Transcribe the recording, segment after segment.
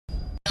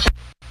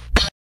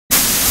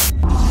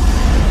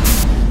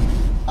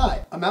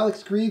I'm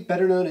Alex Grieve,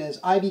 better known as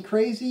IB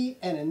Crazy,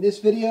 and in this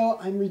video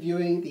I'm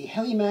reviewing the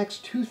Heli-Max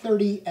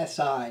 230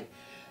 SI.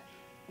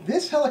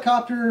 This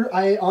helicopter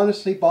I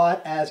honestly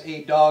bought as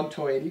a dog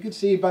toy, and you can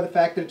see by the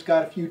fact that it's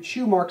got a few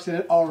chew marks in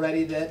it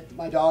already that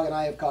my dog and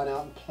I have gone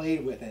out and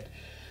played with it.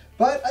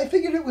 But I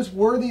figured it was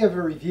worthy of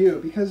a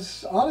review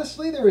because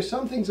honestly there were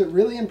some things that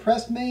really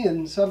impressed me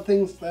and some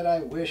things that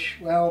I wish,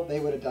 well, they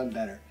would have done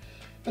better.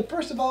 But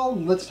first of all,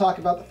 let's talk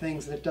about the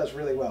things that it does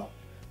really well.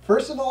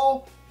 First of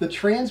all, the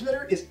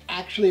transmitter is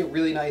actually a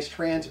really nice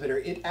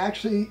transmitter.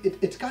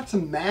 It's got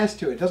some mass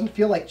to it. It doesn't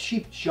feel like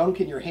cheap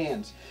junk in your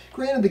hands.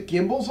 Granted, the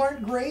gimbals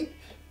aren't great,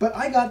 but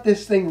I got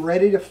this thing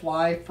ready to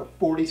fly for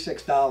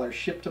 $46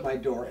 shipped to my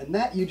door, and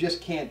that you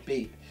just can't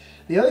beat.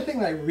 The other thing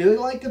that I really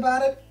liked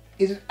about it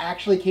is it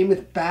actually came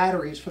with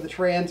batteries for the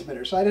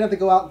transmitter, so I didn't have to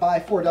go out and buy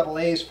 4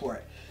 AA's for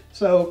it.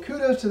 So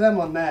kudos to them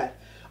on that.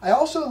 I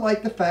also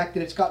like the fact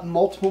that it's got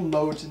multiple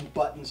modes and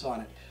buttons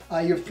on it.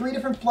 You have 3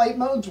 different flight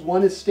modes.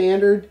 One is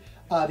standard.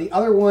 The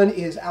other one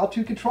is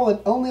altitude control. It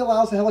only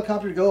allows the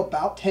helicopter to go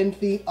about 10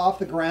 feet off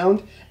the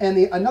ground. And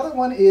another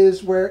one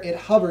is where it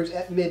hovers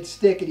at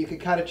mid-stick and you can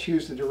kind of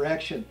choose the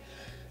direction.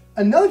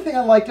 Another thing I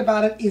liked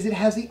about it is it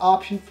has the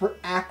option for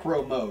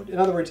Acro Mode. In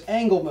other words,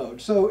 angle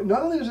mode. So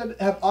not only does it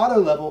have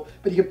auto level,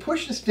 but you can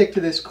push the stick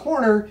to this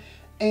corner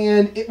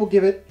and it will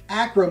give it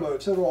Acro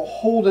Mode. So it will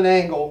hold an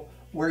angle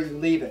where you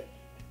leave it.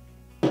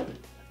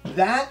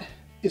 That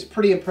is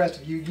pretty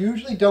impressive. You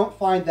usually don't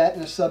find that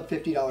in a sub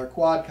 $50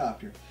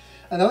 quadcopter.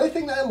 Another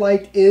thing that I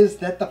liked is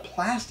that the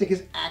plastic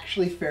is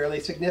actually fairly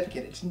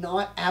significant. It's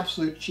not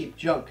absolute cheap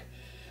junk.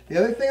 The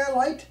other thing I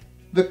liked,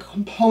 the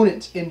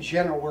components in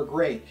general were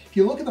great. If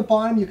you look at the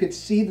bottom, you can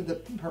see that the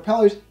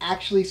propellers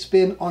actually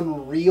spin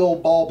on real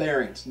ball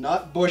bearings,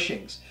 not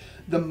bushings.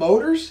 The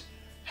motors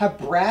have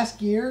brass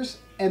gears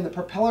and the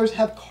propellers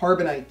have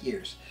carbonite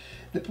gears.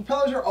 The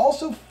propellers are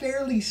also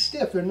fairly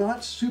stiff. They're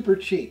not super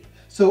cheap.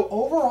 So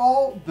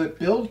overall, the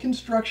build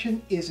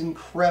construction is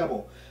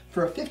incredible.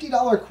 For a $50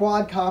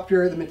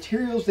 quadcopter, the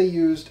materials they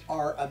used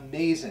are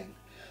amazing.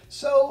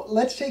 So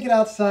let's take it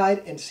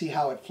outside and see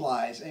how it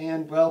flies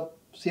and, well,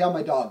 see how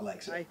my dog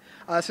likes it.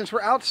 Since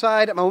we're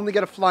outside, I'm only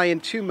going to fly in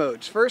 2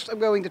 modes. First, I'm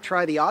going to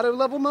try the auto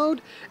level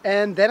mode,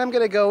 and then I'm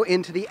going to go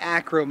into the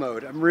Acro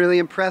Mode. I'm really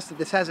impressed that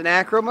this has an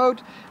Acro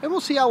Mode, and we'll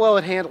see how well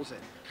it handles it.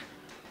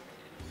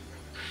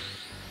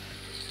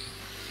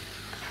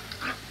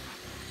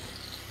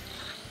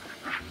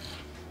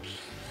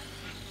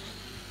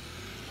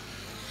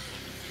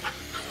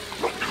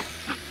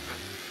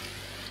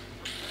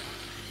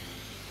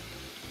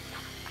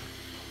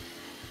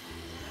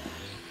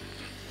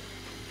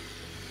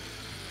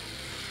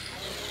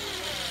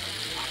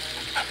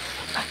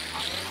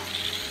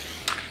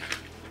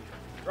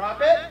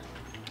 Drop it.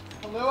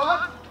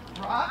 Kalua.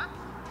 Drop.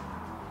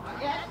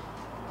 Not yet.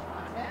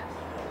 Not yet.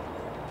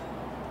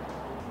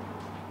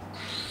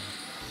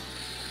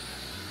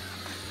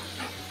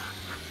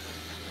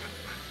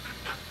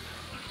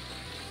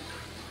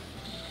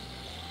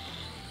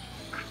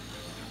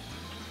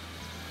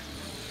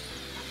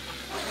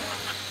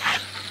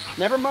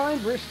 Never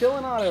mind, we're still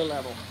in auto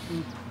level.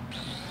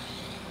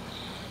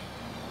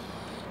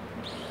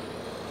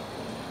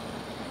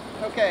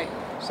 Okay,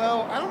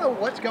 so I don't know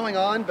what's going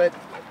on, but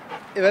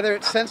whether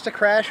it's sensed a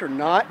crash or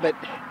not, but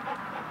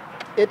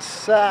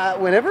it's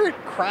whenever it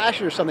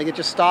crashes or something, it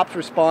just stops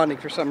responding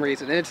for some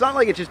reason. And it's not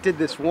like it just did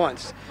this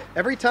once.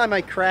 Every time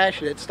I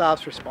crash it, it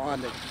stops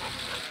responding.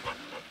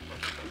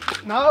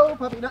 No,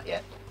 puppy, not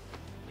yet.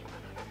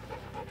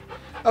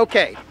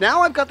 Okay, now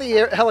I've got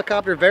the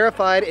helicopter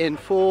verified in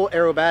full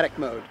aerobatic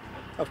mode.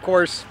 Of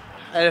course,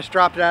 I just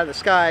dropped it out of the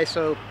sky,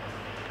 so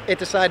it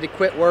decided to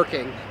quit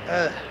working.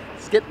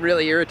 It's getting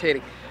really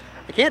irritating.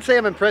 I can't say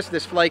I'm impressed with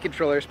this flight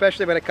controller,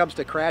 especially when it comes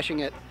to crashing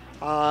it.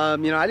 You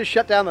know, I just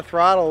shut down the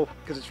throttle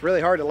because it's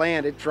really hard to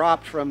land. It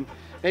dropped from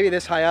maybe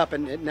this high up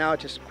and now it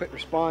just quit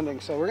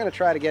responding. So we're going to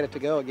try to get it to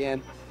go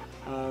again.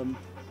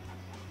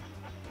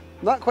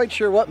 Not quite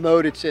sure what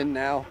mode it's in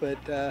now,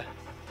 but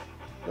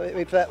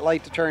wait for that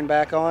light to turn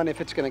back on if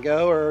it's going to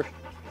go, or...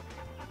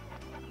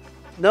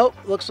 Nope,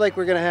 looks like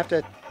we're going to have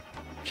to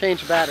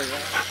change the battery.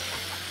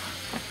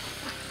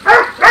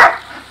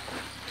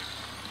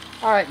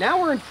 All right, now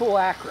we're in full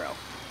acro,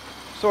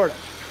 sort of.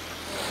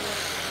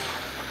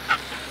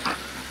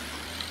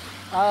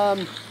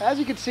 As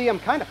you can see, I'm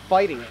kind of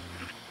fighting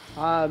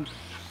it.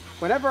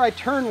 Whenever I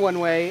turn one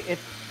way,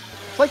 it's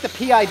like the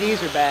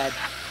PIDs are bad.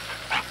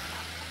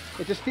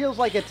 It just feels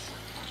like it's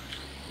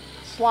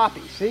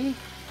sloppy, see?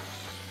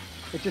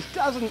 It just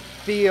doesn't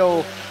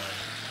feel,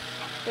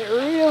 it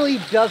really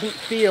doesn't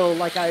feel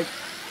like I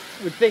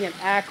would think an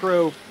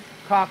acro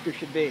copter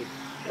should be.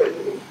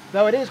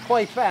 Though it is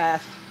quite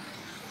fast.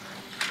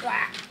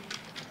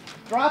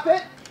 Drop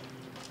it.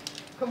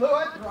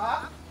 Kalua,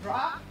 drop,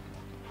 drop.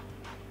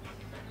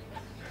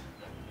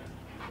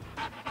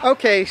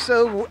 Okay,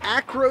 so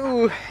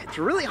acro, it's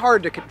really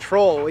hard to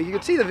control. You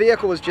can see the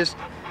vehicle was just,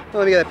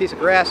 let me get that piece of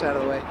grass out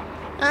of the way.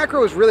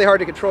 Acro is really hard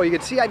to control. You can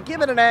see I'd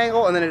give it an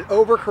angle and then it'd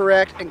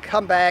overcorrect and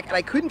come back, and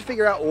I couldn't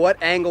figure out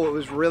what angle it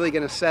was really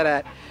going to set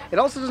at. It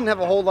also doesn't have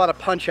a whole lot of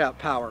punch-out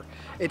power.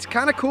 It's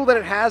kind of cool that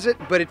it has it,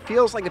 but it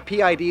feels like the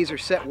PIDs are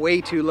set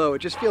way too low. It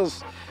just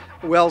feels,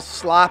 well,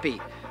 sloppy.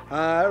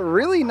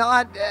 Really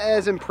not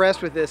as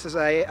impressed with this as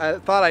I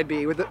thought I'd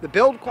be. With the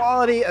build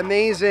quality,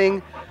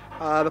 amazing.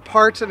 The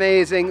parts,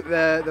 amazing.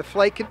 The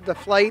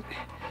flight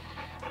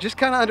just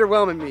kind of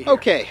underwhelming me.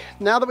 Okay,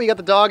 now that we got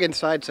the dog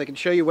inside so I can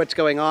show you what's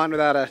going on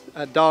without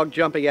a dog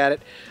jumping at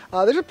it,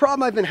 there's a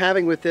problem I've been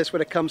having with this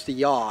when it comes to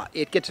yaw.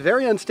 It gets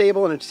very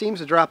unstable and it seems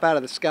to drop out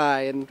of the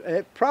sky, and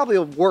it probably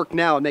will work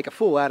now and make a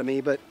fool out of me,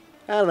 but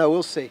I don't know,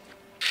 we'll see.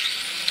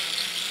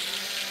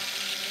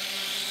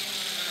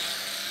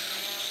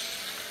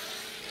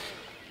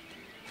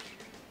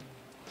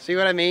 See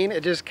what I mean?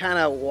 It just kind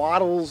of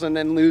waddles and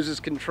then loses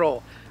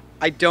control.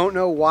 I don't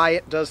know why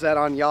it does that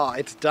on yaw.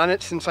 It's done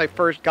it since I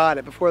first got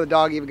it, before the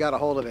dog even got a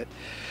hold of it.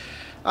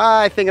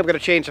 I think I'm going to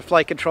change the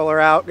flight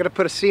controller out. I'm going to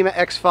put a Syma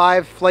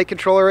X5 flight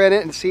controller in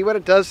it and see what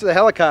it does to the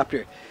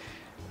helicopter.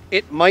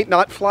 It might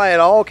not fly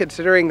at all,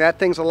 considering that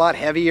thing's a lot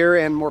heavier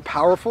and more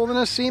powerful than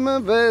a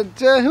Syma,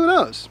 but who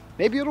knows?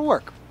 Maybe it'll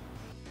work.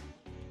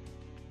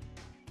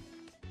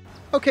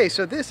 Okay,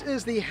 so this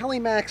is the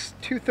Heli-Max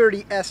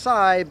 230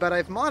 SI, but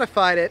I've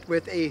modified it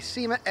with a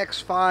Syma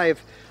X5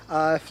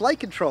 flight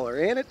controller,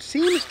 and it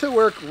seems to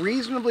work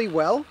reasonably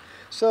well.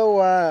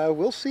 So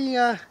we'll see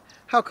how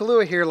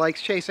Kahlua here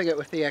likes chasing it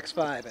with the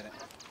X5 in it.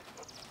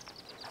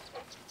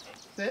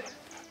 Sit.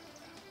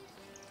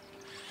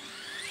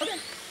 Okay.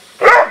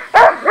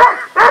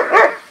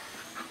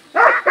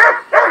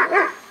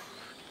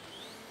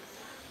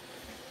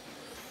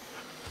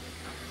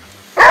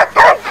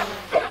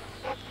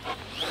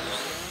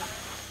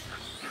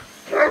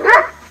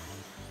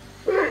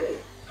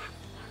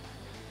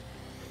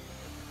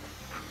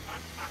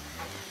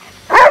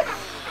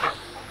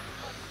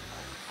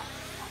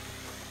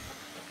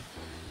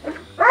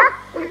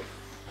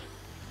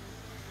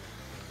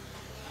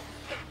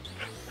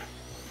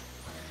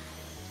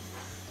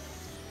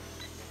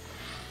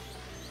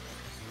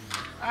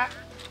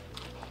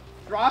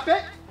 Drop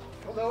it.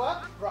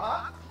 Kahlua,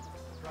 drop.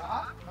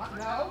 Drop. Not,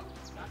 no.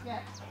 Not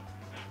yet.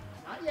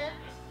 Not yet.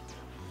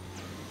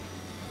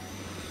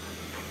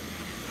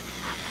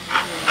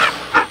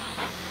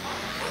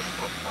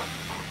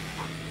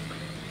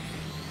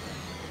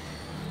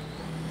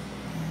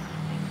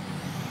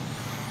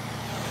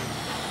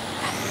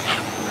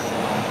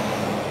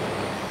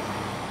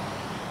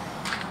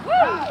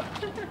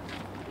 Woo!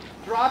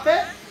 Drop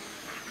it.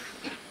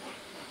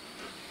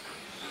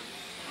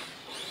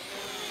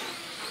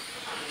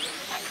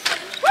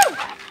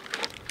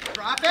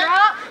 Drop it.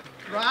 Drop.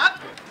 Drop.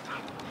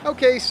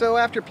 Okay, so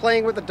after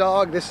playing with the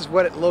dog, this is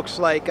what it looks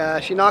like.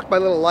 She knocked my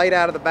little light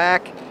out of the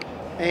back,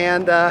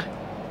 and a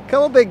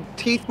couple big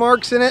teeth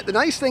marks in it. The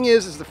nice thing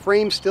is the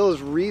frame still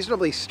is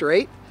reasonably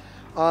straight,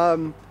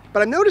 but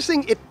I'm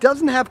noticing it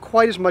doesn't have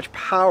quite as much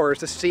power as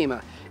the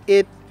Syma.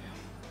 I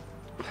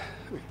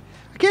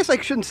guess I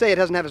shouldn't say it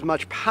doesn't have as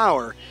much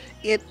power.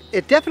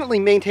 It definitely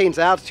maintains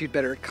altitude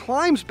better. It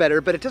climbs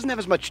better, but it doesn't have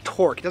as much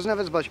torque. It doesn't have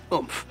as much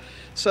oomph.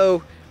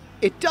 So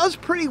it does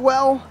pretty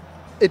well.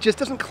 It just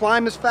doesn't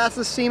climb as fast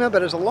as Syma,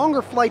 but it's a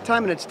longer flight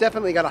time and it's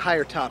definitely got a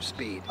higher top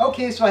speed.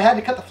 Okay, so I had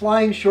to cut the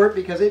flying short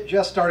because it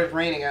just started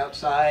raining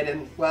outside,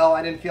 and well,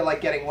 I didn't feel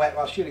like getting wet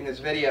while shooting this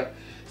video.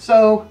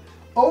 So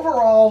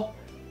overall,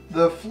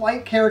 the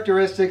flight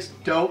characteristics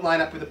don't line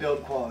up with the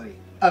build quality.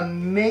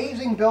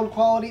 Amazing build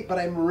quality, but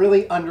I'm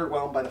really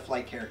underwhelmed by the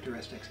flight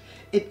characteristics.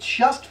 It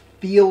just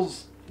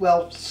feels,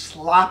 well,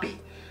 sloppy.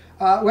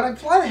 When I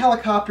fly the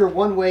helicopter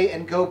one way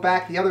and go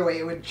back the other way,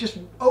 it would just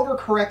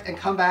overcorrect and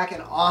come back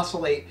and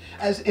oscillate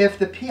as if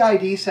the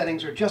PID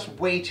settings are just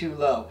way too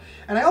low.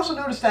 And I also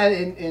noticed that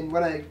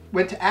when I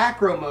went to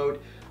Acro Mode,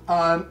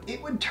 it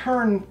would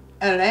turn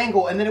at an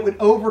angle and then it would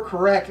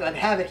overcorrect, and I'd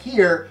have it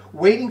here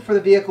waiting for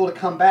the vehicle to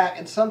come back,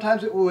 and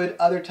sometimes it would,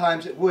 other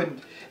times it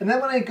wouldn't. And then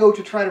when I go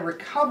to try to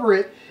recover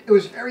it, it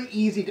was very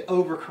easy to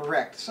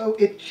overcorrect. So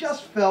it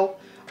just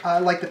felt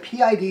like the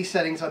PID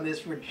settings on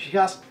this were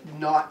just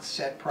not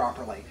set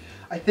properly.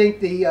 I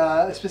think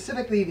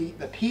specifically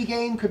the P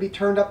gain could be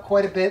turned up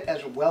quite a bit,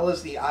 as well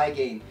as the I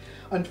gain.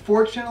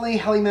 Unfortunately,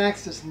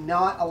 Heli-Max does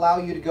not allow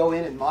you to go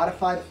in and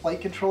modify the flight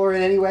controller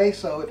in any way,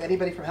 so if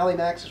anybody from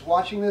Heli-Max is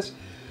watching this,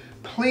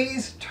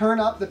 please turn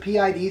up the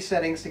PID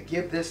settings to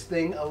give this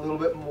thing a little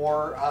bit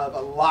more of a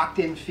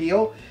locked-in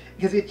feel,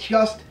 because it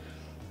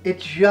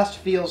just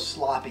feels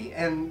sloppy.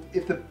 And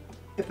if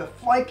the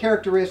flight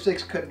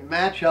characteristics could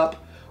match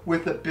up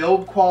with the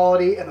build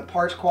quality and the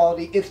parts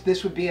quality,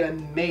 this would be an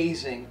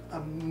amazing,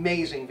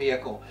 amazing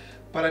vehicle.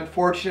 But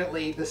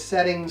unfortunately, the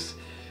settings,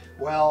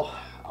 well,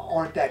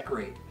 aren't that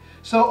great.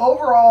 So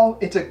overall,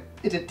 it's a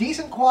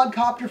decent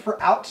quadcopter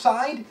for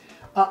outside.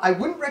 I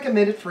wouldn't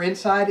recommend it for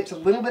inside. It's a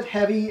little bit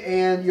heavy,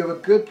 and you have a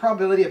good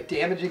probability of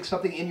damaging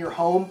something in your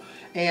home.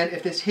 And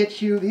if this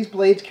hits you, these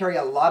blades carry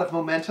a lot of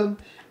momentum,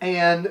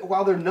 and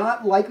while they're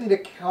not likely to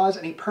cause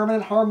any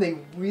permanent harm, they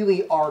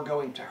really are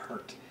going to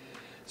hurt.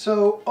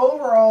 So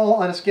overall,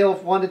 on a scale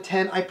of 1 to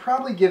 10, I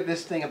probably give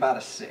this thing about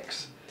a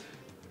 6.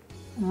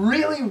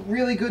 Really,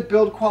 really good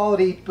build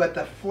quality, but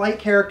the flight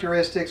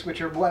characteristics,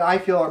 which are what I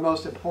feel are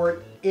most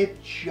important,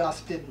 it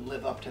just didn't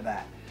live up to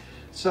that.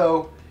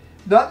 So,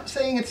 not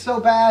saying it's so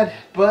bad,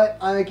 but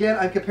again,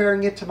 I'm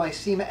comparing it to my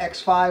Syma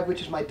X5,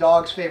 which is my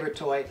dog's favorite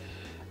toy.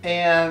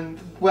 And,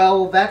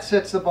 well, that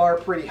sets the bar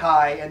pretty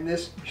high, and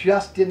this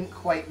just didn't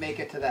quite make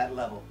it to that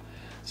level.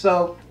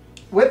 So,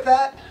 with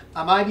that,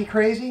 I'm IB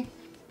Crazy,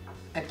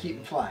 and keep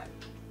it flying.